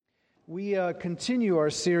We continue our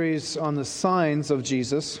series on the signs of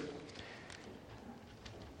Jesus.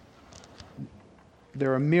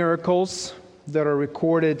 There are miracles that are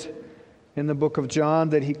recorded in the book of John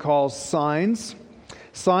that he calls signs.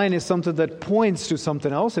 Sign is something that points to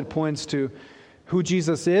something else. It points to who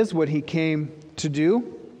Jesus is, what he came to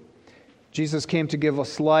do. Jesus came to give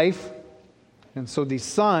us life. And so these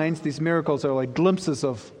signs, these miracles are like glimpses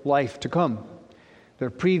of life to come.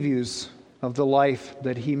 They're previews of the life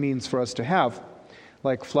that he means for us to have,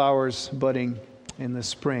 like flowers budding in the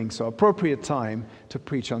spring. So appropriate time to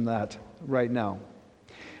preach on that right now.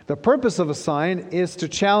 The purpose of a sign is to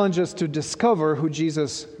challenge us to discover who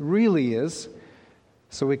Jesus really is,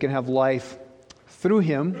 so we can have life through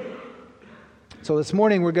him. So this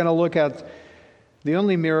morning we're going to look at the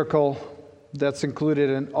only miracle that's included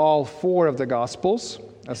in all four of the Gospels,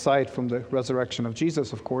 aside from the resurrection of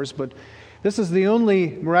Jesus, of course, but this is the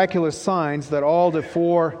only miraculous signs that all the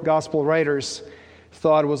four gospel writers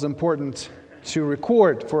thought was important to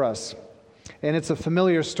record for us. And it's a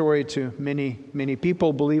familiar story to many, many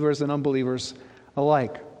people, believers and unbelievers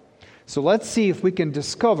alike. So let's see if we can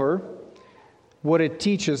discover what it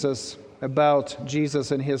teaches us about Jesus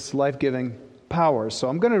and his life-giving power. So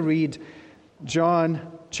I'm going to read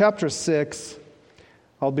John chapter 6.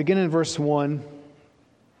 I'll begin in verse 1.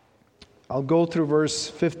 I'll go through verse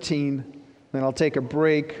 15. Then I'll take a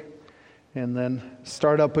break and then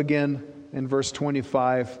start up again in verse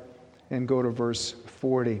 25 and go to verse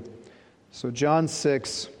 40. So John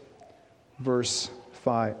 6, verse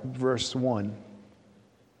 1.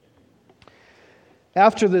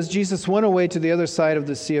 After this, Jesus went away to the other side of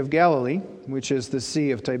the Sea of Galilee, which is the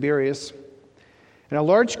Sea of Tiberias. And a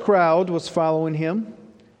large crowd was following him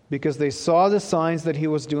because they saw the signs that he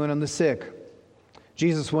was doing on the sick.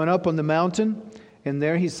 Jesus went up on the mountain, and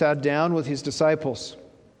there he sat down with his disciples.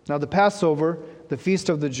 Now the Passover, the feast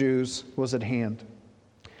of the Jews, was at hand.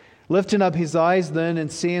 Lifting up his eyes then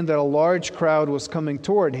and seeing that a large crowd was coming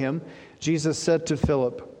toward him, Jesus said to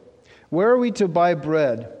Philip, "Where are we to buy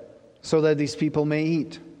bread so that these people may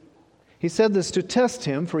eat?" He said this to test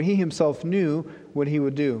him, for he himself knew what he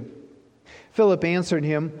would do. Philip answered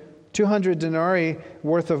him, 200 denarii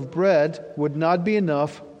worth of bread would not be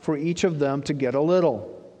enough for each of them to get a little.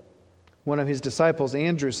 One of his disciples,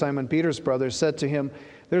 Andrew, Simon Peter's brother, said to him,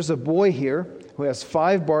 "There's a boy here who has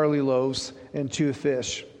 5 barley loaves and 2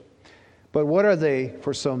 fish. But what are they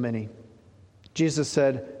for so many?" Jesus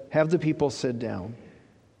said, "Have the people sit down."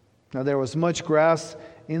 Now there was much grass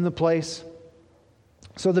in the place.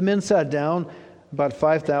 So the men sat down, about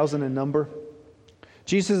 5,000 in number.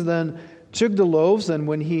 Jesus then took the loaves, and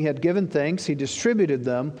when he had given thanks, he distributed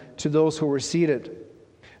them to those who were seated.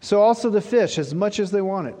 So also the fish, as much as they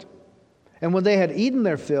wanted. And when they had eaten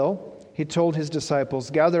their fill, he told his disciples,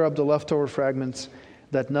 "Gather up the leftover fragments,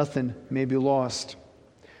 that nothing may be lost."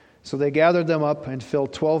 So they gathered them up and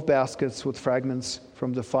filled 12 baskets with fragments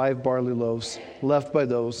from the 5 barley loaves left by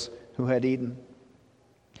those who had eaten.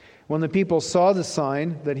 When the people saw the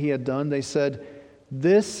sign that he had done, they said,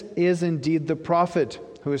 "This is indeed the prophet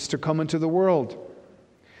who is to come into the world."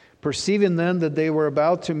 Perceiving then that they were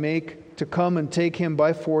about to come and take him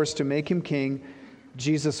by force to make him king,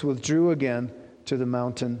 Jesus withdrew again to the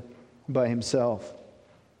mountain by himself.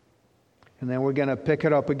 And then we're going to pick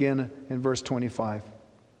it up again in verse 25.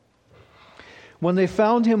 When they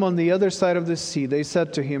found him on the other side of the sea, they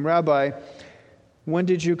said to him, "Rabbi, when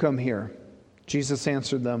did you come here?" Jesus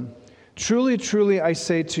answered them, "Truly, truly, I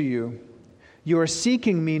say to you, you are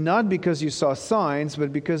seeking me not because you saw signs,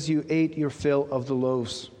 but because you ate your fill of the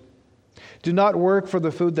loaves. Do not work for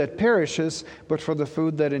the food that perishes, but for the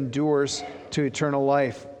food that endures to eternal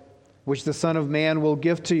life, which the Son of Man will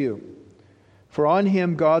give to you. For on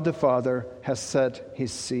him God the Father has set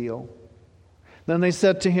his seal." Then they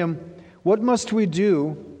said to him, "What must we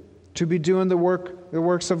do to be doing the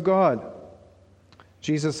works of God?"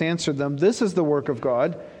 Jesus answered them, "This is the work of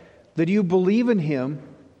God, that you believe in him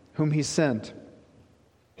whom he sent."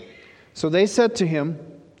 So they said to him,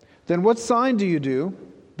 "Then what sign do you do,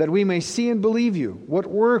 that we may see and believe you? What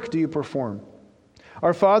work do you perform?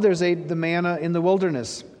 Our fathers ate the manna in the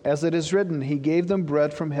wilderness. As it is written, he gave them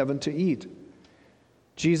bread from heaven to eat."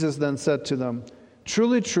 Jesus then said to them,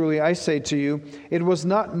 "Truly, truly, I say to you, it was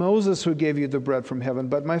not Moses who gave you the bread from heaven,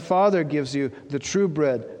 but my Father gives you the true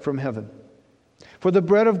bread from heaven. For the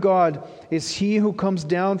bread of God is he who comes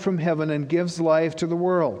down from heaven and gives life to the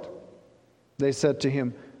world." They said to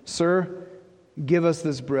him, "Sir, give us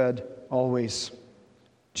this bread always."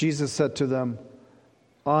 Jesus said to them,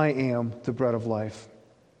 "I am the bread of life.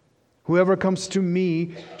 Whoever comes to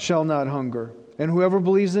me shall not hunger, and whoever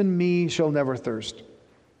believes in me shall never thirst.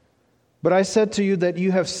 But I said to you that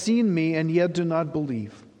you have seen me and yet do not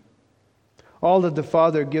believe. All that the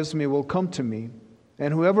Father gives me will come to me,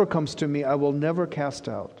 and whoever comes to me I will never cast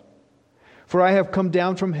out. For I have come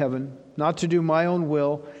down from heaven, not to do my own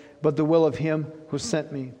will, but the will of him who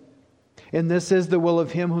sent me. And this is the will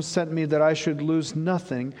of him who sent me, that I should lose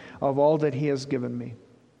nothing of all that he has given me,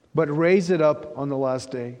 but raise it up on the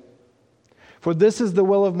last day. For this is the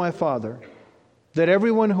will of my Father, that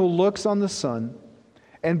everyone who looks on the Son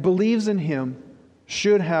and believes in him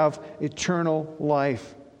should have eternal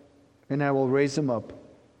life, and I will raise him up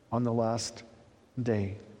on the last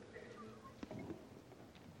day.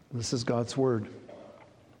 This is God's word.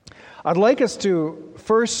 I'd like us to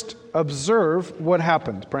first observe what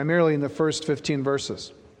happened, primarily in the first 15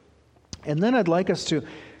 verses. And then I'd like us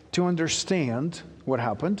to understand what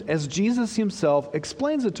happened as Jesus himself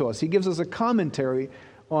explains it to us. He gives us a commentary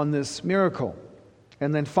on this miracle.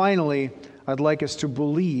 And then finally, I'd like us to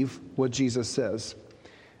believe what Jesus says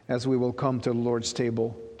as we will come to the Lord's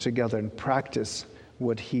table together and practice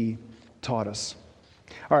what he taught us.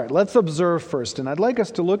 All right, let's observe first. And I'd like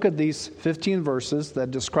us to look at these 15 verses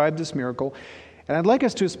that describe this miracle. And I'd like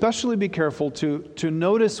us to especially be careful to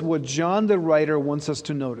notice what John the writer wants us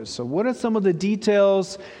to notice. So what are some of the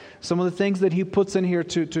details, some of the things that he puts in here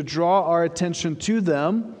to draw our attention to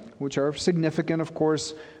them, which are significant, of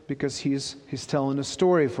course, because he's telling a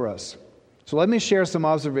story for us. So let me share some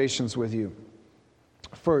observations with you.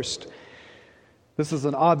 First, this is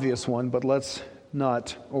an obvious one, but let's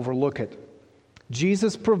not overlook it.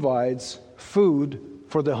 Jesus provides food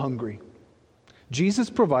for the hungry. Jesus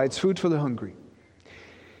provides food for the hungry.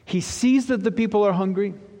 He sees that the people are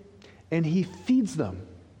hungry, and he feeds them.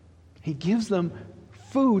 He gives them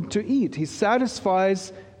food to eat. He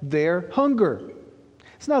satisfies their hunger.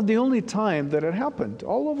 It's not the only time that it happened.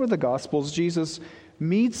 All over the Gospels, Jesus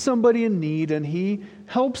meets somebody in need, and he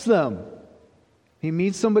helps them. He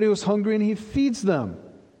meets somebody who's hungry, and he feeds them.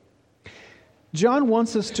 John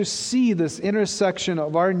wants us to see this intersection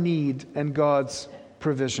of our need and God's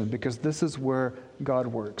provision, because this is where God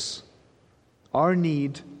works. Our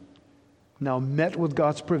need now met with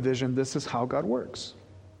God's provision. This is how God works.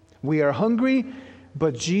 We are hungry,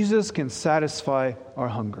 but Jesus can satisfy our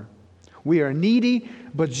hunger. We are needy,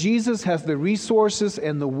 but Jesus has the resources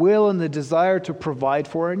and the will and the desire to provide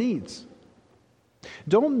for our needs.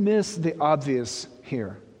 Don't miss the obvious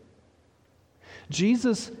here.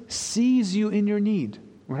 Jesus sees you in your need,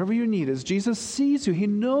 whatever your need is. Jesus sees you. He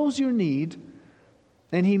knows your need,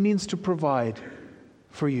 and he means to provide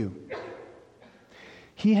for you.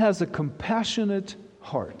 He has a compassionate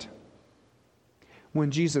heart.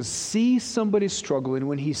 When Jesus sees somebody struggling,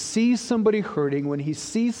 when he sees somebody hurting, when he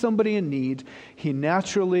sees somebody in need, he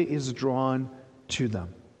naturally is drawn to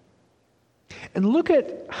them. And look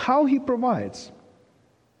at how he provides.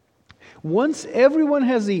 Once everyone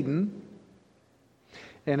has eaten,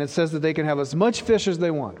 and it says that they can have as much fish as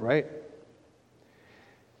they want, right?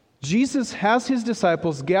 Jesus has his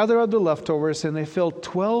disciples gather up the leftovers, and they fill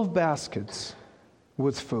 12 baskets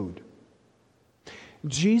with food.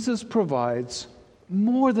 Jesus provides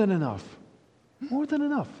more than enough. More than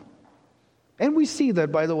enough. And we see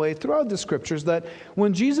that, by the way, throughout the scriptures, that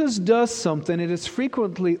when Jesus does something, it is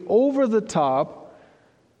frequently over the top,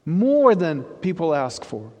 more than people ask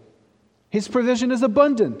for. His provision is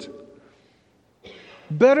abundant.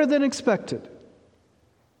 Better than expected.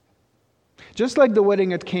 Just like the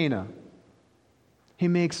wedding at Cana, he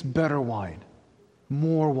makes better wine,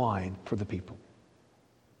 more wine for the people.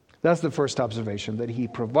 That's the first observation, that he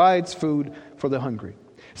provides food for the hungry.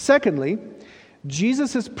 Secondly,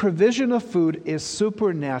 Jesus' provision of food is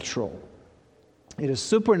supernatural. It is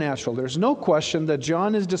supernatural. There's no question that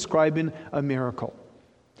John is describing a miracle.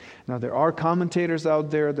 Now, there are commentators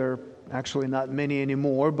out there, there are actually not many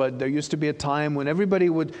anymore, but there used to be a time when everybody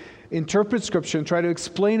would interpret Scripture and try to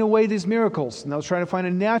explain away these miracles. And they'll try to find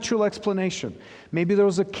a natural explanation. Maybe there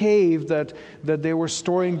was a cave that they were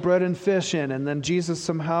storing bread and fish in, and then Jesus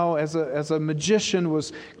somehow, as a magician,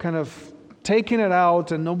 was kind of taking it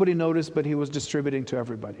out, and nobody noticed, but he was distributing to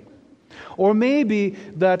everybody. Or maybe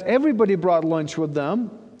that everybody brought lunch with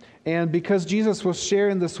them, and because Jesus was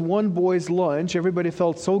sharing this one boy's lunch, everybody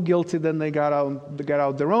felt so guilty, then they got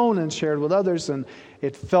out their own and shared with others, and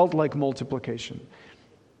it felt like multiplication.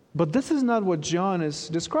 But this is not what John is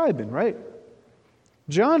describing, right?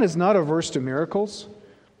 John is not averse to miracles.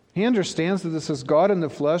 He understands that this is God in the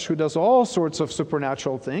flesh who does all sorts of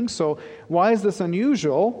supernatural things. So why is this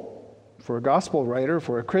unusual for a gospel writer,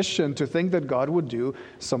 for a Christian, to think that God would do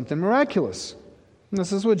something miraculous? And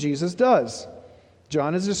this is what Jesus does.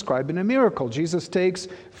 John is describing a miracle. Jesus takes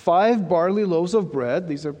 5 barley loaves of bread.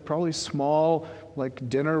 These are probably small like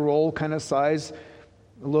dinner roll kind of size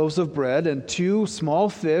loaves of bread and 2 small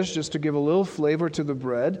fish just to give a little flavor to the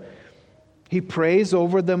bread. He prays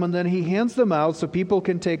over them and then he hands them out so people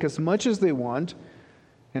can take as much as they want.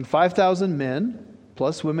 And 5,000 men,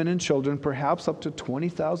 plus women and children, perhaps up to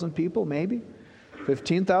 20,000 people, maybe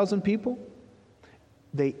 15,000 people.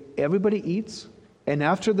 Everybody eats, and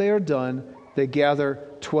after they are done, they gather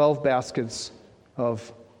 12 baskets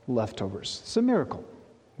of leftovers. It's a miracle.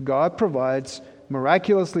 God provides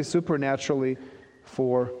miraculously, supernaturally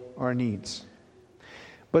for our needs.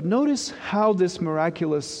 But notice how this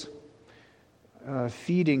miraculous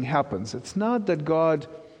feeding happens. It's not that God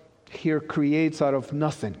here creates out of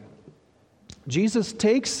nothing. Jesus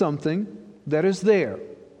takes something that is there.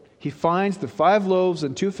 He finds the 5 loaves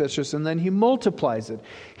and 2 fishes, and then he multiplies it.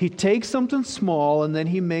 He takes something small, and then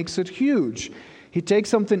he makes it huge. He takes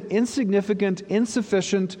something insignificant,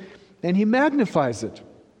 insufficient, and he magnifies it.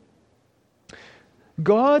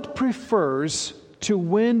 God prefers to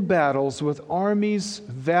win battles with armies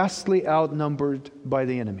vastly outnumbered by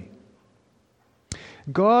the enemy.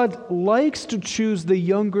 God likes to choose the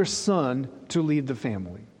younger son to lead the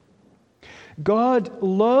family. God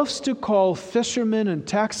loves to call fishermen and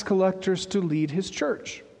tax collectors to lead his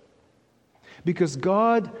church because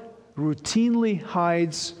God routinely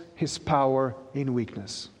hides his power in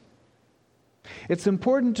weakness. It's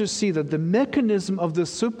important to see that the mechanism of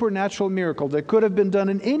this supernatural miracle that could have been done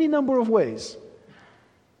in any number of ways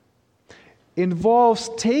involves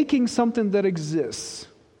taking something that exists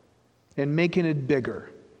and making it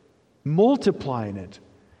bigger, multiplying it,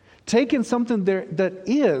 taking something there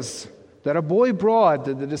that a boy brought,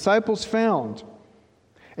 that the disciples found,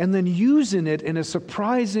 and then using it in a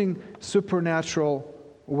surprising supernatural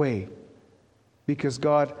way because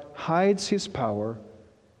God hides his power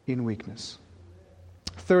in weakness.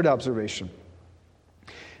 Third observation.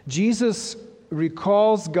 Jesus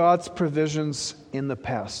recalls God's provisions in the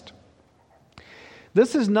past.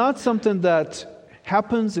 This is not something that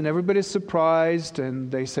happens and everybody's surprised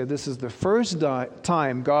and they say this is the first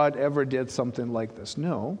time God ever did something like this.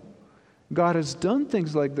 No. God has done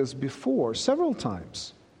things like this before, several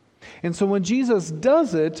times. And so when Jesus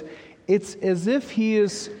does it, it's as if he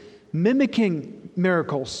is mimicking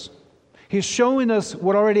miracles. He's showing us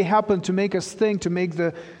what already happened to make us think, to make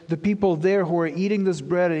the people there who are eating this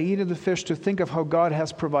bread and eating the fish to think of how God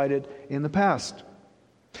has provided in the past.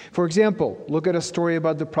 For example, look at a story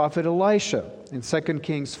about the prophet Elisha in 2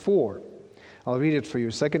 Kings 4. I'll read it for you,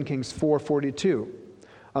 2 Kings 4:42.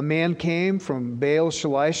 A man came from Baal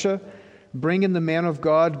Shalisha, bringing the man of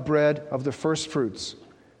God bread of the first fruits,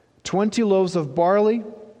 20 loaves of barley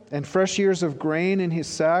and fresh ears of grain in his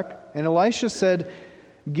sack. And Elisha said,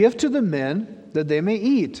 "Give to the men that they may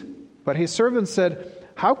eat." But his servant said,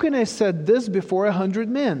 "How can I set this before 100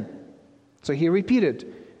 men?" So he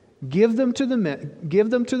repeated, Give them to the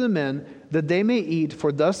men that they may eat,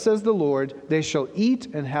 for thus says the Lord, they shall eat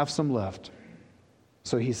and have some left.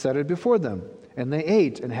 So he set it before them, and they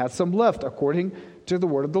ate and had some left according to the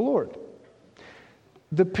word of the Lord.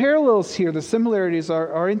 The parallels here, the similarities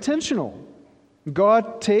are intentional.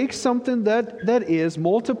 God takes something that is,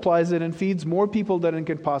 multiplies it, and feeds more people than it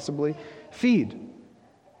can possibly feed.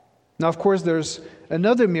 Now, of course, there's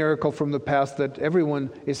another miracle from the past that everyone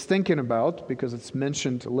is thinking about because it's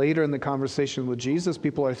mentioned later in the conversation with Jesus.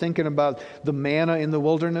 People are thinking about the manna in the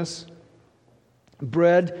wilderness.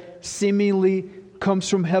 Bread seemingly comes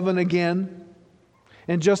from heaven again.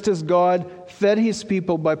 And just as God fed his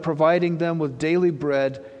people by providing them with daily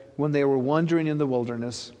bread when they were wandering in the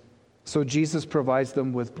wilderness, so Jesus provides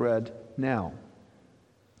them with bread now.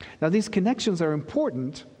 Now, these connections are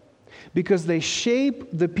important because they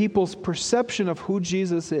shape the people's perception of who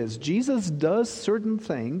Jesus is. Jesus does certain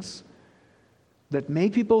things that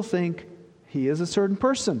make people think he is a certain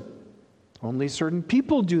person. Only certain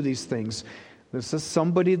people do these things. This is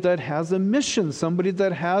somebody that has a mission, somebody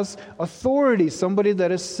that has authority, somebody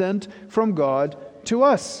that is sent from God to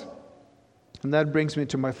us. And that brings me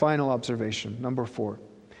to my final observation, number 4.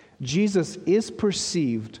 Jesus is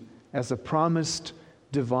perceived as a promised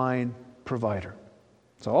divine provider.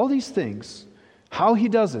 So all these things, how he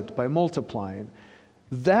does it, by multiplying,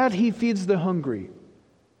 that he feeds the hungry,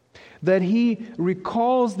 that he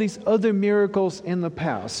recalls these other miracles in the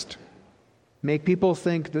past, make people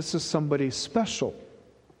think this is somebody special.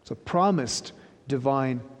 It's a promised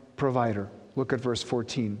divine provider. Look at verse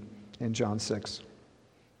 14 in John 6.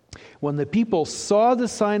 When the people saw the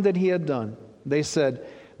sign that he had done, they said,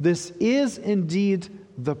 "This is indeed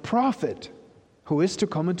the prophet who is to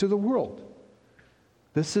come into the world."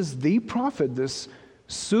 This is the prophet, this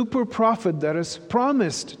super prophet that is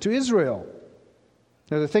promised to Israel.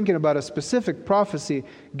 Now they're thinking about a specific prophecy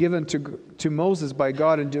given to Moses by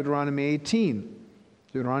God in Deuteronomy 18.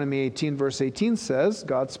 Deuteronomy 18 verse 18 says,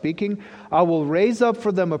 God speaking, I will raise up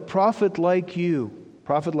for them a prophet like you,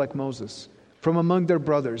 prophet like Moses, from among their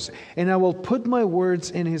brothers, and I will put my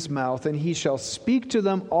words in his mouth, and he shall speak to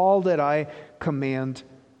them all that I command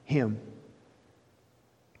him.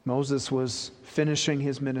 Moses was finishing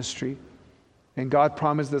his ministry, and God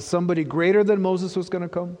promised that somebody greater than Moses was going to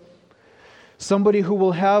come. Somebody who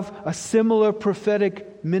will have a similar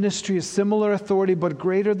prophetic ministry, a similar authority, but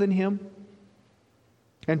greater than him.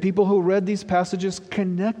 And people who read these passages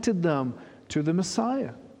connected them to the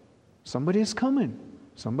Messiah. Somebody is coming.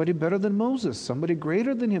 Somebody better than Moses. Somebody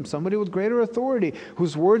greater than him. Somebody with greater authority,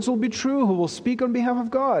 whose words will be true, who will speak on behalf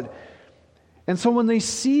of God. And so when they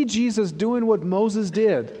see Jesus doing what Moses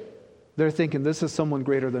did, they're thinking, this is someone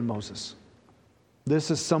greater than Moses.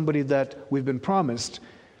 This is somebody that we've been promised,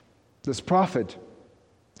 this prophet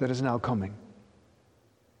that is now coming.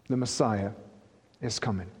 The Messiah is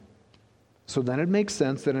coming. So then it makes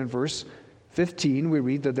sense that in verse 15 we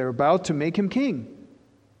read that they're about to make him king.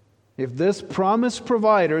 If this promised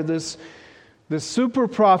provider, this super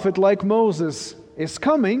prophet like Moses is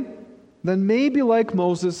coming, then maybe like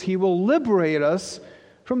Moses he will liberate us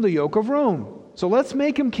from the yoke of Rome. So let's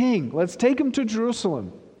make him king. Let's take him to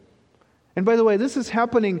Jerusalem. And by the way, this is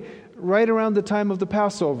happening right around the time of the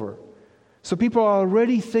Passover. So people are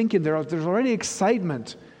already thinking, there's already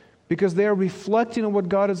excitement because they are reflecting on what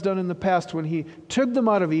God has done in the past when he took them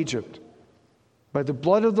out of Egypt. By the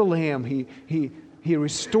blood of the Lamb, he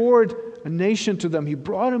restored a nation to them. He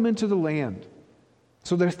brought them into the land.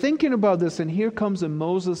 So they're thinking about this, and here comes a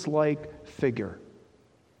Moses-like figure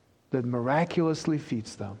that miraculously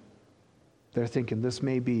feeds them. They're thinking this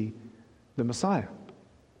may be the Messiah.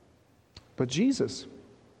 But Jesus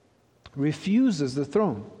refuses the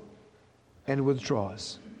throne and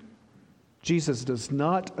withdraws. Jesus does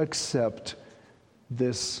not accept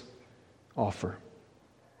this offer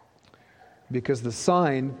because the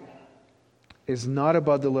sign is not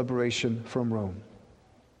about the liberation from Rome.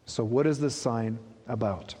 So what is this sign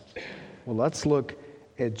about? Well, let's look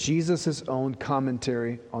at Jesus' own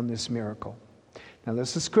commentary on this miracle. Now,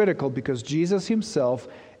 this is critical because Jesus himself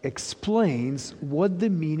explains what the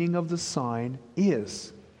meaning of the sign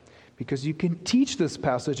is. Because you can teach this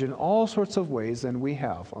passage in all sorts of ways, and we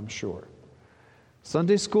have, I'm sure.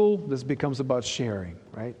 Sunday school, this becomes about sharing,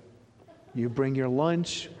 right? You bring your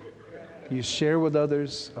lunch, you share with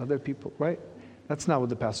other people, right? That's not what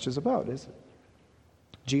the passage is about, is it?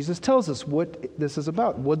 Jesus tells us what this is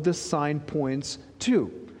about, what this sign points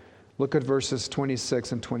to. Look at verses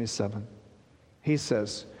 26 and 27. He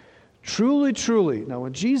says, truly, truly. Now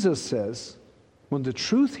when Jesus says, when the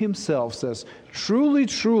truth himself says, truly,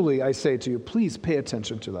 truly, I say to you, please pay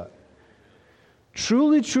attention to that.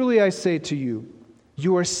 Truly, truly, I say to you,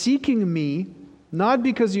 you are seeking me, not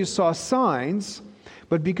because you saw signs,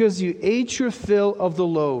 but because you ate your fill of the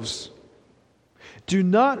loaves. Do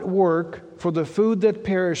not work for the food that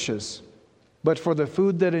perishes, but for the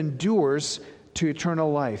food that endures to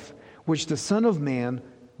eternal life, which the Son of Man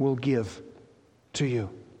will give to you.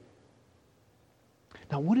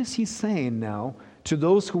 Now, what is he saying now to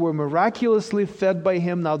those who were miraculously fed by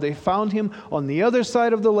him? Now they found him on the other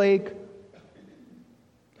side of the lake.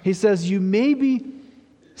 He says, you may be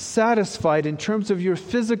satisfied in terms of your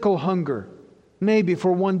physical hunger, maybe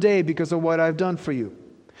for one day because of what I've done for you.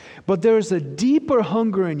 But there is a deeper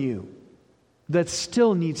hunger in you that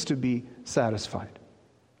still needs to be satisfied.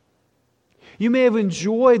 You may have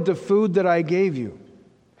enjoyed the food that I gave you,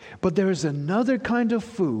 but there is another kind of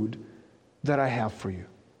food that I have for you.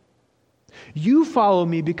 You follow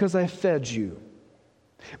me because I fed you,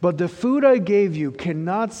 but the food I gave you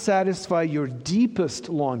cannot satisfy your deepest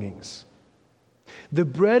longings. The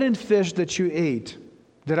bread and fish that you ate,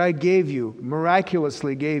 that I gave you,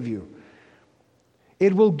 miraculously gave you,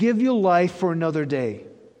 it will give you life for another day.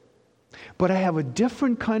 But I have a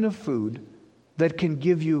different kind of food that can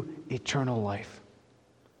give you eternal life.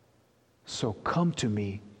 So come to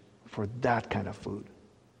me for that kind of food.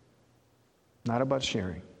 Not about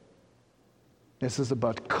sharing. This is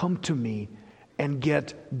about come to me and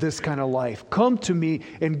get this kind of life. Come to me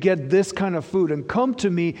and get this kind of food. And come to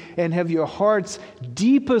me and have your heart's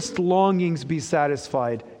deepest longings be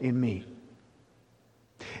satisfied in me.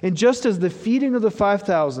 And just as the feeding of the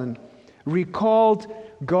 5,000 recalled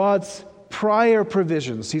God's prior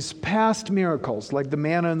provisions, his past miracles like the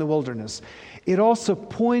manna in the wilderness, it also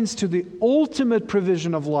points to the ultimate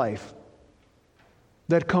provision of life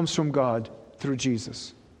that comes from God through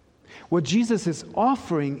Jesus. What Jesus is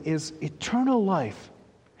offering is eternal life.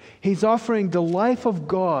 He's offering the life of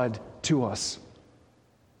God to us.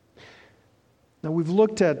 Now we've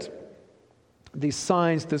looked at these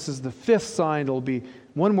signs. This is the fifth sign. There'll be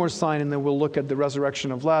one more sign, and then we'll look at the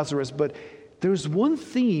resurrection of Lazarus. But there's one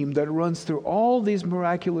theme that runs through all these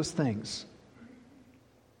miraculous things.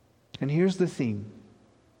 And here's the theme.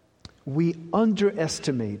 We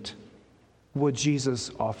underestimate what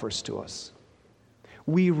Jesus offers to us.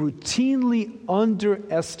 We routinely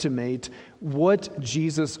underestimate what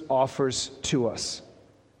Jesus offers to us.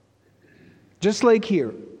 Just like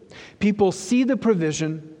here, people see the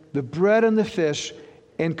provision, the bread and the fish,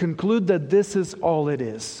 and conclude that this is all it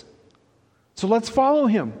is. So let's follow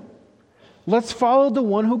him. Let's follow the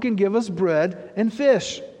one who can give us bread and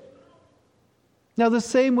fish. Now, the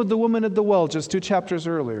same with the woman at the well, just 2 chapters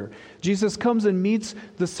earlier. Jesus comes and meets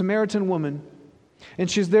the Samaritan woman,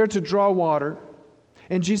 and she's there to draw water.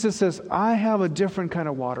 And Jesus says, I have a different kind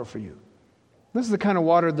of water for you. This is the kind of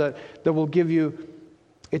water that will give you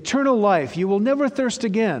eternal life. You will never thirst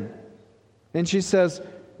again. And she says,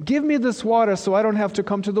 give me this water so I don't have to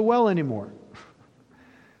come to the well anymore.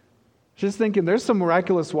 She's thinking, there's some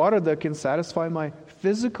miraculous water that can satisfy my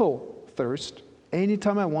physical thirst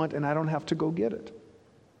anytime I want, and I don't have to go get it.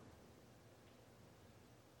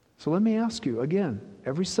 So let me ask you again,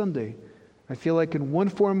 every Sunday, I feel like in one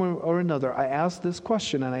form or another, I ask this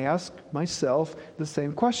question, and I ask myself the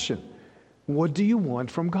same question. What do you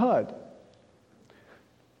want from God?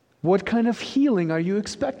 What kind of healing are you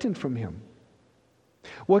expecting from him?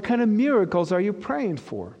 What kind of miracles are you praying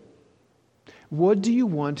for? What do you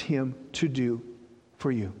want him to do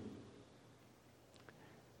for you?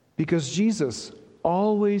 Because Jesus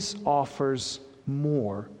always offers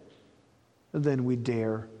more than we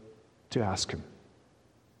dare to ask him.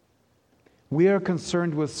 We are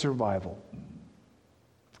concerned with survival,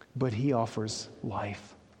 but he offers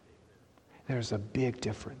life. There's a big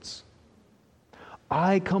difference.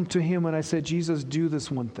 I come to him and I say, Jesus, do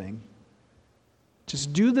this one thing.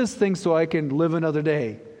 Just do this thing so I can live another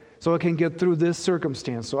day, so I can get through this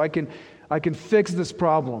circumstance, so I can fix this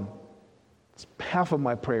problem. Half of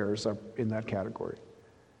my prayers are in that category.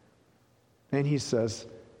 And he says,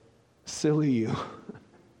 silly you.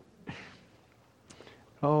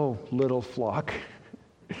 Oh, little flock.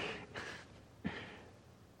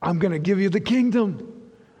 I'm going to give you the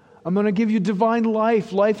kingdom. I'm going to give you divine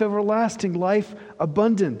life, life everlasting, life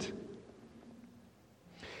abundant.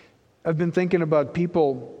 I've been thinking about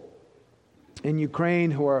people in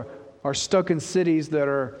Ukraine who are stuck in cities that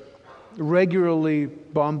are regularly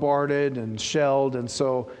bombarded and shelled, and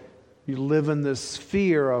so you live in this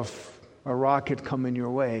fear of a rocket coming your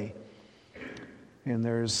way, and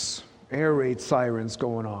there's air raid sirens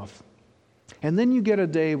going off. And then you get a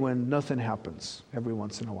day when nothing happens every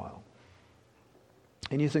once in a while.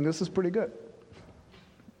 And you think, this is pretty good.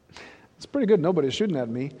 It's pretty good. Nobody's shooting at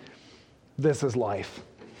me. This is life.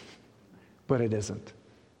 But it isn't.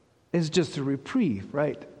 It's just a reprieve,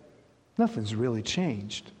 right? Nothing's really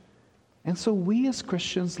changed. And so we as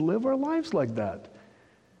Christians live our lives like that.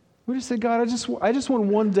 We just say, God, I just want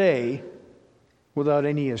one day without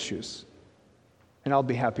any issues. And I'll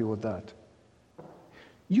be happy with that.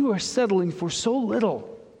 You are settling for so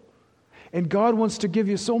little. And God wants to give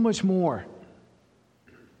you so much more.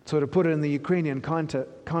 So to put it in the Ukrainian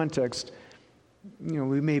context,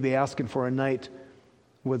 we may be asking for a night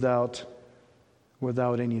without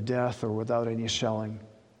any death or without any shelling.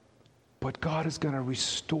 But God is going to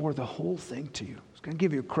restore the whole thing to you. He's going to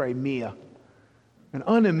give you Crimea, an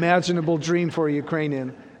unimaginable dream for a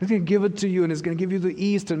Ukrainian. He's going to give it to you, and he's going to give you the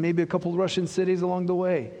east and maybe a couple of Russian cities along the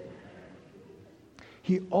way.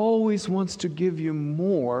 He always wants to give you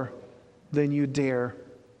more than you dare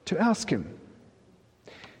to ask him.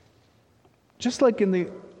 Just like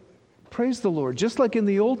praise the Lord, just like in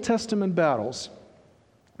the Old Testament battles,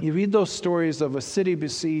 you read those stories of a city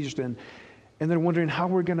besieged and they're wondering how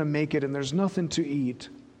we're going to make it, and there's nothing to eat.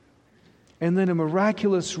 And then a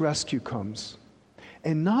miraculous rescue comes.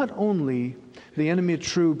 And not only the enemy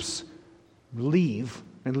troops leave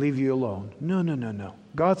and leave you alone. No.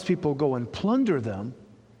 God's people go and plunder them.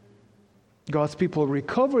 God's people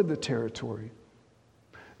recover the territory.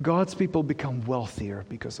 God's people become wealthier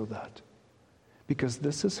because of that. Because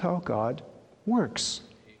this is how God works.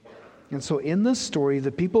 And so in this story,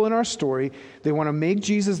 the people in our story, they want to make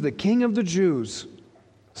Jesus the King of the Jews,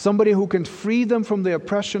 somebody who can free them from the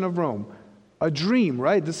oppression of Rome. A dream,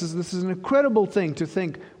 right? This is an incredible thing to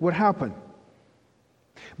think would happen.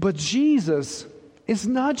 But Jesus is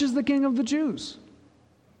not just the King of the Jews.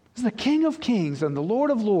 He's the King of Kings and the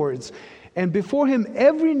Lord of Lords. And before him,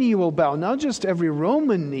 every knee will bow, not just every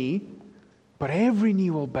Roman knee, but every knee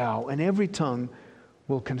will bow and every tongue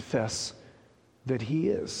will confess that he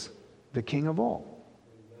is the King of all.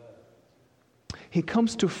 He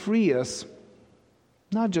comes to free us,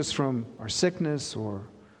 not just from our sickness or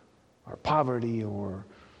our poverty or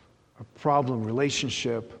a problem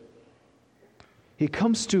relationship. He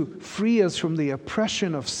comes to free us from the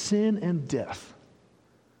oppression of sin and death,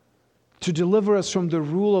 to deliver us from the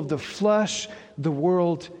rule of the flesh, the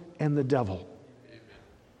world, and the devil. Amen.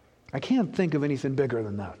 I can't think of anything bigger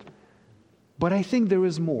than that. But I think there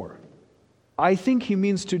is more. I think he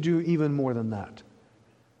means to do even more than that.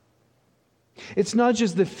 It's not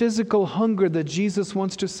just the physical hunger that Jesus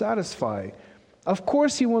wants to satisfy. Of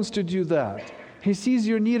course he wants to do that. He sees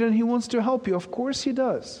your need and he wants to help you. Of course he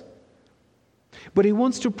does. But he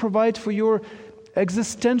wants to provide for your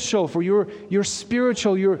existential, for your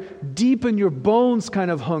spiritual, your deep in your bones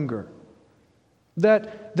kind of hunger.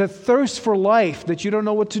 That thirst for life that you don't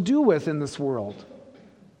know what to do with in this world.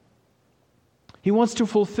 He wants to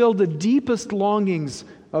fulfill the deepest longings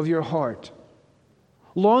of your heart.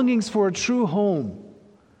 Longings for a true home.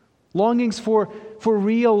 Longings for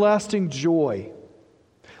real lasting joy.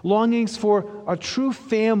 Longings for a true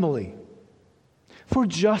family. For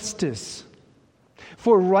justice.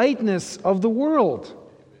 For rightness of the world.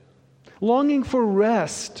 Longing for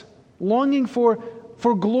rest. Longing for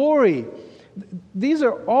glory. These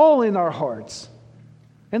are all in our hearts.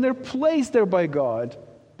 And they're placed there by God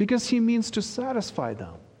because he means to satisfy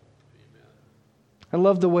them. I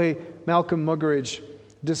love the way Malcolm Muggeridge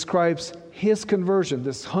describes his conversion,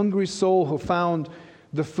 this hungry soul who found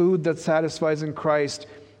the food that satisfies in Christ.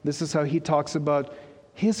 This is how he talks about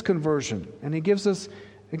his conversion. And he gives us,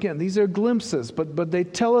 again, these are glimpses, but they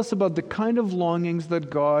tell us about the kind of longings that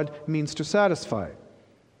God means to satisfy.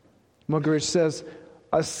 Muggeridge says,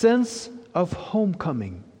 a sense of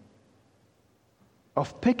homecoming,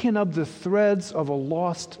 of picking up the threads of a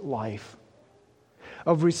lost life,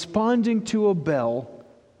 of responding to a bell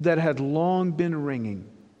that had long been ringing,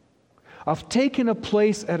 of taking a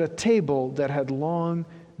place at a table that had long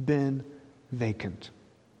been vacant.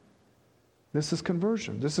 This is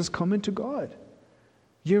conversion. This is coming to God.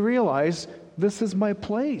 You realize this is my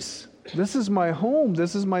place. This is my home.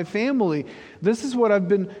 This is my family. This is what I've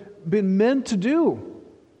been meant to do.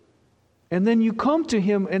 And then you come to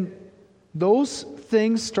him and those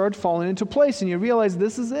things start falling into place and you realize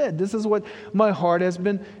this is it. This is what my heart has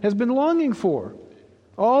been longing for.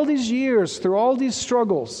 All these years, through all these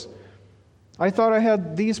struggles, I thought I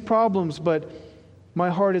had these problems, but my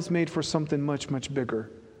heart is made for something much, much bigger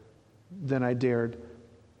than I dared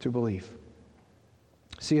to believe.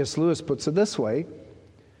 C.S. Lewis puts it this way: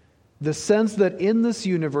 the sense that in this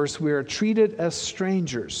universe we are treated as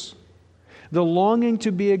strangers, the longing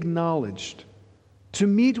to be acknowledged, to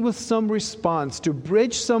meet with some response, to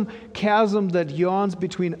bridge some chasm that yawns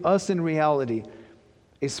between us and reality,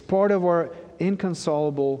 is part of our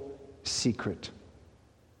inconsolable secret.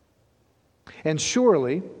 And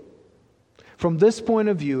surely, from this point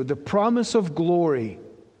of view, the promise of glory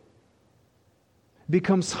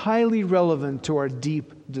becomes highly relevant to our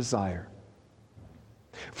deep desire.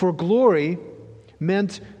 For glory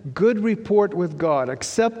meant good report with God,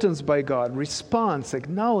 acceptance by God, response,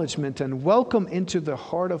 acknowledgement, and welcome into the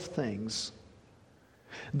heart of things.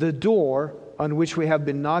 The door on which we have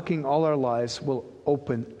been knocking all our lives will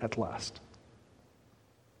open at last.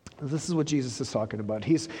 This is what Jesus is talking about.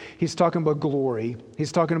 He's talking about glory.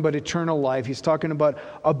 He's talking about eternal life. He's talking about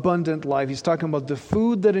abundant life. He's talking about the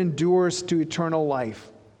food that endures to eternal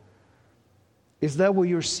life. Is that what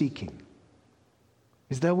you're seeking?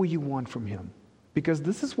 Is that what you want from him? Because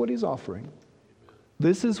this is what he's offering.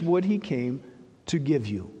 This is what he came to give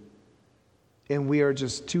you. And we are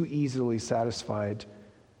just too easily satisfied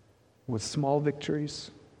with small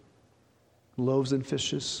victories, loaves and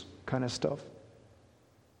fishes kind of stuff.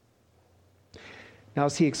 Now,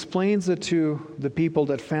 as he explains it to the people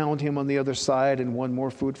that found him on the other side and want more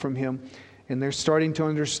food from him, and they're starting to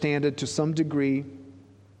understand it to some degree,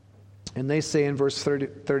 and they say in verse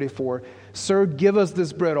 34, "Sir, give us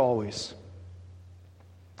this bread always."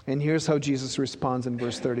 And here's how Jesus responds in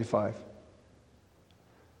verse 35.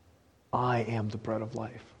 I am the bread of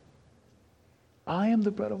life. I am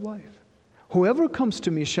the bread of life. Whoever comes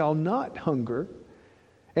to me shall not hunger,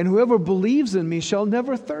 and whoever believes in me shall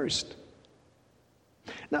never thirst.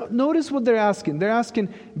 Now, notice what they're asking. They're asking,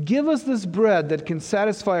 give us this bread that can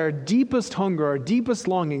satisfy our deepest hunger, our deepest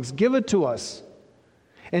longings. Give it to us.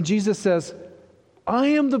 And Jesus says, I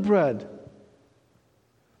am the bread.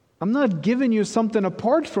 I'm not giving you something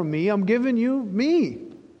apart from me. I'm giving you me.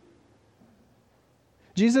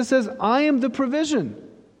 Jesus says, I am the provision.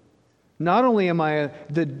 Not only am I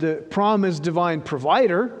the promised divine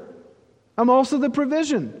provider, I'm also the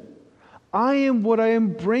provision. I am what I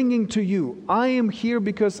am bringing to you. I am here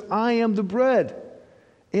because I am the bread.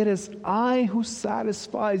 It is I who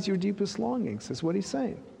satisfies your deepest longings, is what he's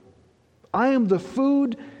saying. I am the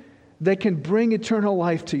food that can bring eternal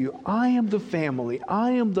life to you. I am the family.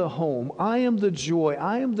 I am the home. I am the joy.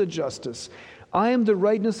 I am the justice. I am the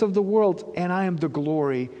rightness of the world, and I am the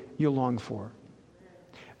glory you long for.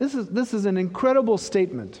 This is an incredible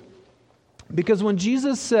statement. Because when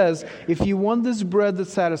Jesus says, if you want this bread that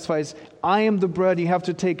satisfies, I am the bread, you have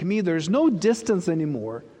to take me, there's no distance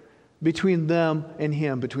anymore between them and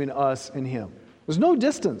him, between us and him. There's no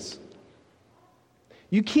distance.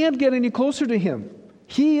 You can't get any closer to him.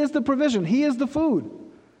 He is the provision. He is the food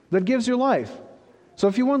that gives you life. So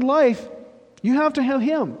if you want life, you have to have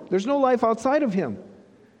him. There's no life outside of him.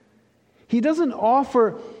 He doesn't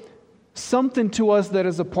offer something to us that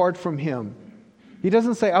is apart from him. He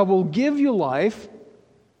doesn't say, I will give you life.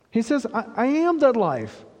 He says, I am that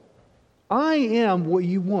life. I am what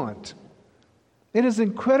you want. It is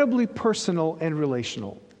incredibly personal and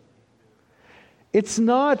relational. It's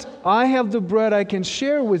not, I have the bread I can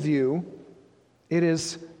share with you. It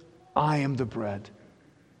is, I am the bread.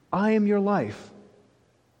 I am your life.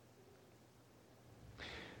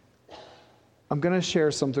 I'm going to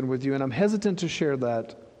share something with you, and I'm hesitant to share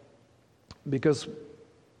that because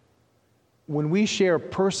when we share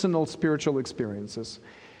personal spiritual experiences,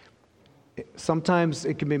 sometimes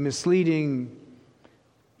it can be misleading.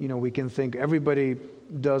 You know, we can think everybody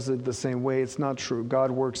does it the same way. It's not true.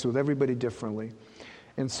 God works with everybody differently.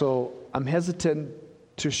 And so I'm hesitant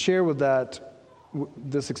to share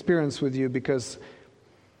this experience with you because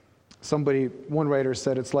one writer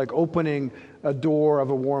said it's like opening a door of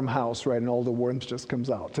a warm house, right? And all the warmth just comes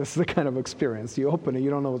out. This is the kind of experience. You open it, you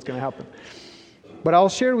don't know what's going to happen. But I'll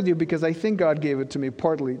share with you because I think God gave it to me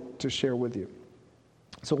partly to share with you.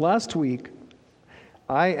 So last week,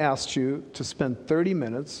 I asked you to spend 30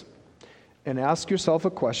 minutes and ask yourself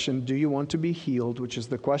a question, do you want to be healed? Which is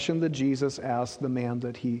the question that Jesus asked the man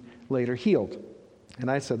that he later healed.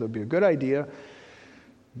 And I said that would be a good idea.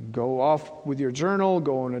 Go off with your journal,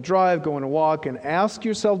 go on a drive, go on a walk, and ask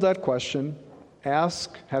yourself that question.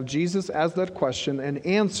 Have Jesus ask that question and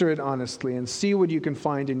answer it honestly and see what you can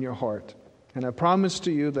find in your heart. And I promise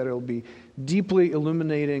to you that it will be deeply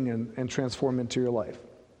illuminating and transformative to your life.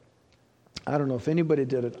 I don't know if anybody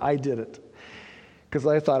did it. I did it. Because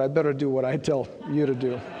I thought I better do what I tell you to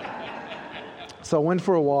do. So I went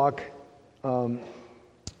for a walk. And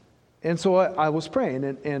so I was praying.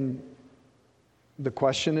 And the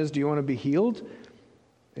question is, do you want to be healed?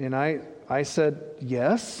 And I said,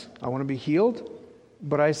 yes, I want to be healed.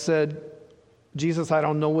 But I said, Jesus, I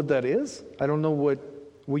don't know what that is. I don't know what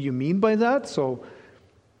you mean by that. So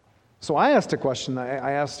I asked a question.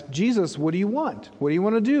 I asked, Jesus, what do you want? What do you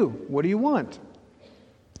want to do? What do you want?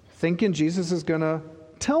 Thinking Jesus is going to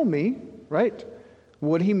tell me, right,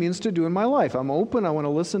 what he means to do in my life. I'm open. I want to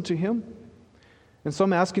listen to him. And so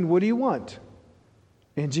I'm asking, what do you want?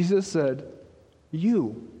 And Jesus said,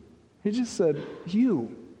 you. He just said,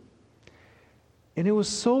 you. And it was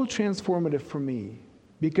so transformative for me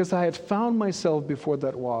because I had found myself before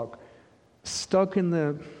that walk stuck in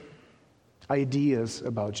the ideas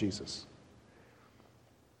about Jesus.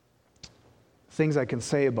 Things I can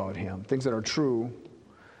say about him, things that are true,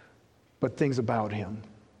 but things about him.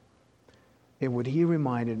 And what he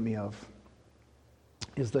reminded me of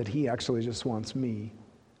is that he actually just wants me,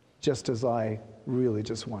 just as I really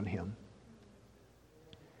just want him.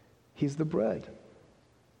 He's the bread.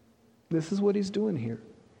 This is what he's doing here.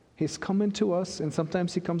 He's coming to us, and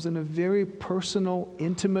sometimes he comes in a very personal,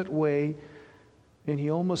 intimate way, and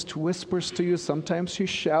he almost whispers to you. Sometimes he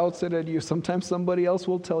shouts it at you. Sometimes somebody else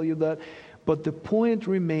will tell you that. But the point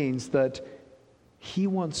remains that he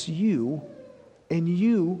wants you, and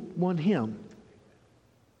you want him.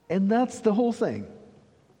 And that's the whole thing.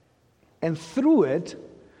 And through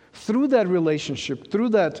that relationship, through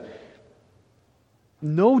that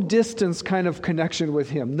no distance kind of connection with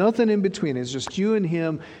him, nothing in between, it's just you and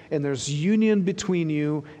him, and there's union between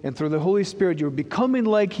you, and through the Holy Spirit you're becoming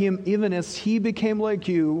like him even as he became like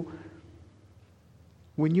you.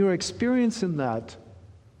 When you're experiencing that,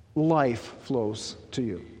 life flows to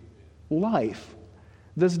you. Life.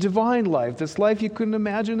 This divine life, this life you couldn't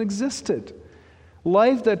imagine existed.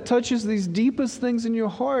 Life that touches these deepest things in your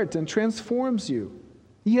heart and transforms you.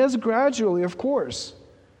 Yes, gradually, of course.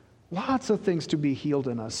 Lots of things to be healed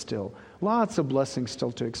in us still. Lots of blessings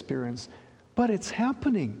still to experience. But it's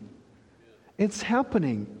happening. It's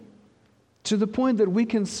happening to the point that we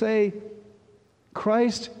can say,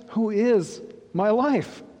 Christ, who is my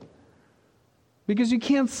life. Because you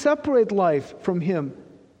can't separate life from him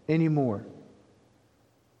anymore.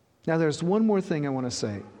 Now there's one more thing I want to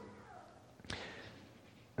say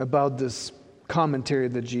about this commentary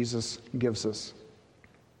that Jesus gives us.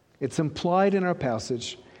 It's implied in our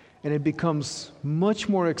passage, and it becomes much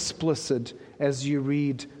more explicit as you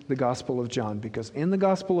read the Gospel of John, because in the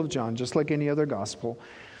Gospel of John, just like any other gospel,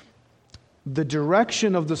 the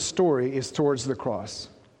direction of the story is towards the cross.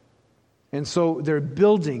 And so they're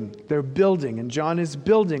building, and John is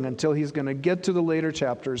building until he's going to get to the later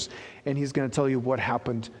chapters, and he's going to tell you what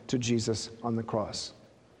happened to Jesus on the cross.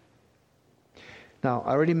 Now,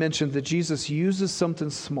 I already mentioned that Jesus uses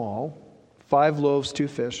something small, 5 loaves, 2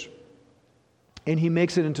 fish, and he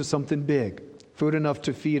makes it into something big, food enough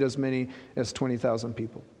to feed as many as 20,000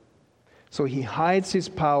 people. So he hides his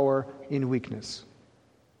power in weakness.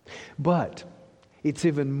 But it's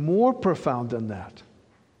even more profound than that.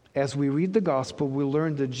 As we read the gospel, we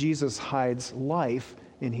learn that Jesus hides life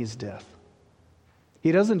in his death.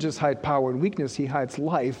 He doesn't just hide power and weakness, he hides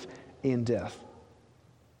life in death.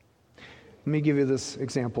 Let me give you this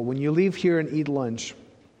example. When you leave here and eat lunch,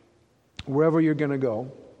 wherever you're going to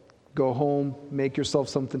go home, make yourself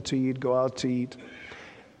something to eat, go out to eat,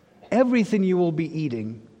 everything you will be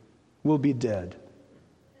eating will be dead.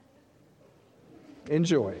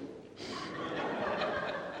 Enjoy.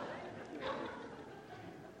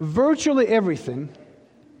 Virtually everything,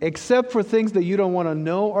 except for things that you don't want to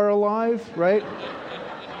know are alive, right?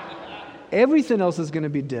 Everything else is going to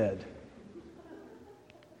be dead.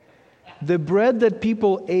 The bread that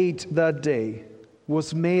people ate that day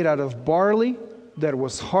was made out of barley that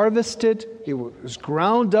was harvested. It was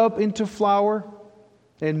ground up into flour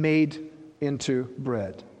and made into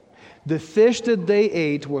bread. The fish that they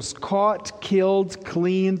ate was caught, killed,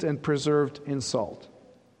 cleaned, and preserved in salt.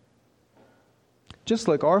 Just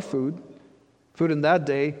like our food in that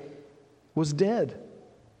day was dead.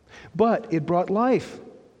 But it brought life.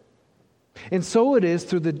 And so it is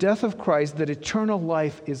through the death of Christ that eternal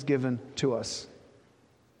life is given to us.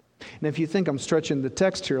 And if you think I'm stretching the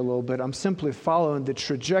text here a little bit, I'm simply following the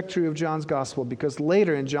trajectory of John's gospel, because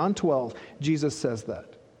later in John 12, Jesus says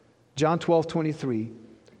that. John 12:23,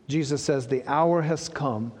 Jesus says, "The hour has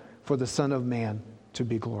come for the Son of Man to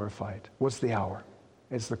be glorified." What's the hour?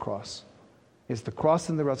 It's the cross. It's the cross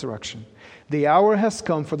and the resurrection. The hour has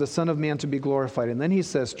come for the Son of Man to be glorified. And then he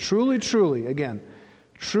says, "Truly, truly," again,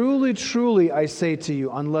 "truly, truly, I say to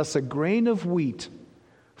you, unless a grain of wheat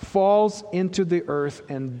falls into the earth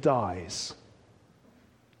and dies,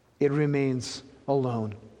 it remains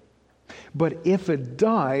alone. But if it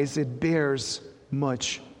dies, it bears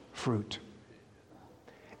much fruit."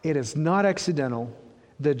 It is not accidental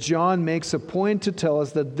that John makes a point to tell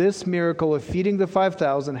us that this miracle of feeding the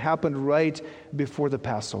 5,000 happened right before the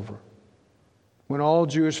Passover, when all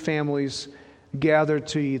Jewish families gathered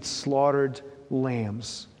to eat slaughtered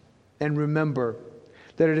lambs. And remember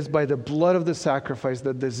that it is by the blood of the sacrifice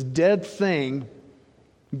that this dead thing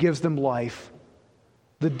gives them life.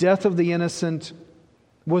 The death of the innocent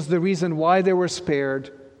was the reason why they were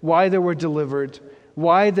spared, why they were delivered,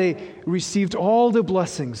 why they received all the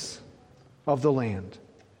blessings of the land.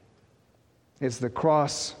 It's the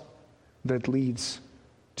cross that leads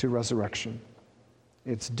to resurrection.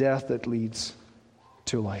 It's death that leads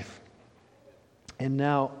to life. And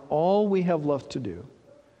now all we have left to do,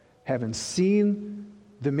 having seen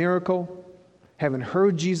the miracle, having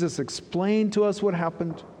heard Jesus explain to us what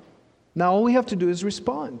happened, now all we have to do is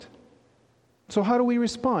respond. So how do we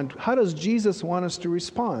respond? How does Jesus want us to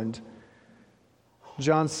respond?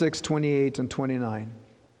 John 6:28 and 29.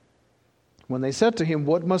 When they said to him,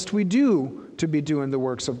 "What must we do to be doing the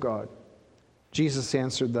works of God?" Jesus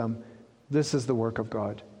answered them, "This is the work of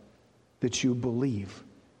God, that you believe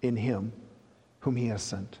in him whom he has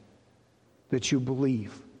sent." That you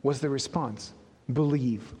believe was the response.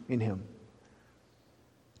 Believe in him.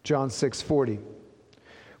 John 6:40.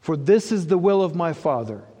 "For this is the will of my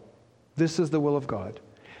Father," this is the will of God,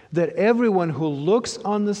 "that everyone who looks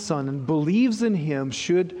on the Son and believes in him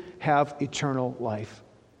should have eternal life.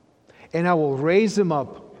 And I will raise him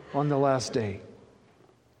up on the last day."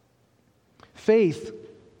 Faith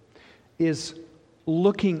is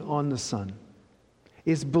looking on the Son,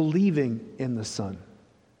 is believing in the Son,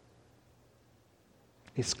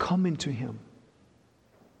 is coming to him,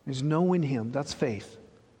 is knowing him. That's faith.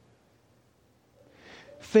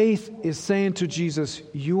 Faith is saying to Jesus,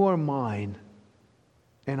 "You are mine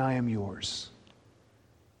and I am yours.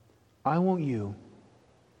 I want you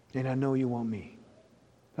and I know you want me."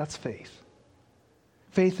 That's faith.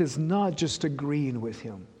 Faith is not just agreeing with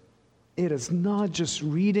him. It is not just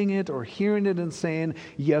reading it or hearing it and saying,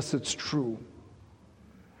 "Yes, it's true."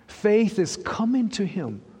 Faith is coming to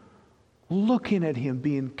him, looking at him,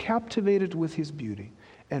 being captivated with his beauty,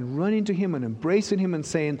 and running to him and embracing him and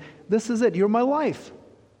saying, "This is it. You're my life.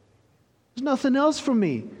 There's nothing else for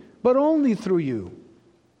me, but only through you.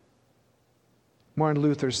 Martin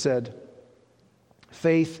Luther said,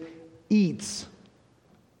 faith eats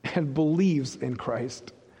and believes in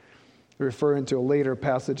Christ, referring to a later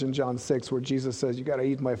passage in John 6 where Jesus says, you got to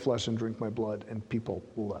eat my flesh and drink my blood, and people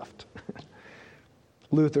left.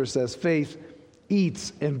 Luther says, faith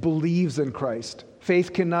eats and believes in Christ.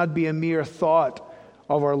 Faith cannot be a mere thought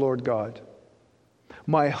of our Lord God.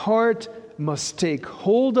 My heart must take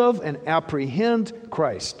hold of and apprehend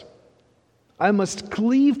Christ. I must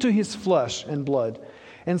cleave to his flesh and blood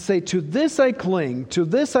and say, to this I cling, to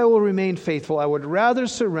this I will remain faithful. I would rather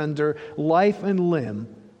surrender life and limb.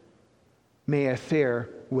 May I fare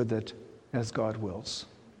with it as God wills.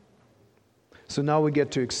 So now we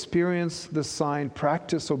get to experience the sign,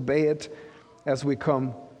 practice, obey it as we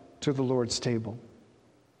come to the Lord's table.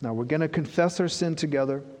 Now we're going to confess our sin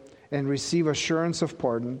together and receive assurance of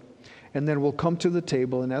pardon, and then we'll come to the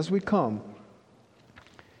table. And as we come,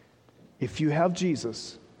 if you have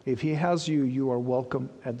Jesus, if he has you, you are welcome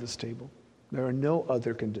at this table. There are no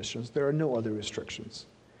other conditions. There are no other restrictions.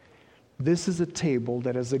 This is a table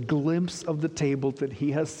that is a glimpse of the table that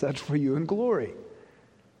he has set for you in glory.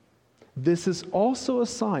 This is also a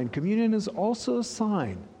sign. Communion is also a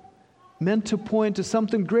sign meant to point to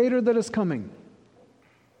something greater that is coming.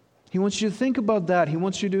 He wants you to think about that. He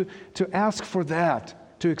wants you to ask for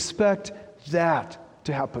that, to expect that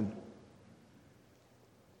to happen.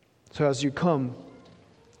 So as you come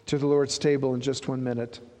to the Lord's table in just 1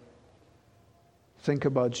 minute, think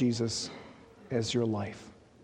about Jesus as your life.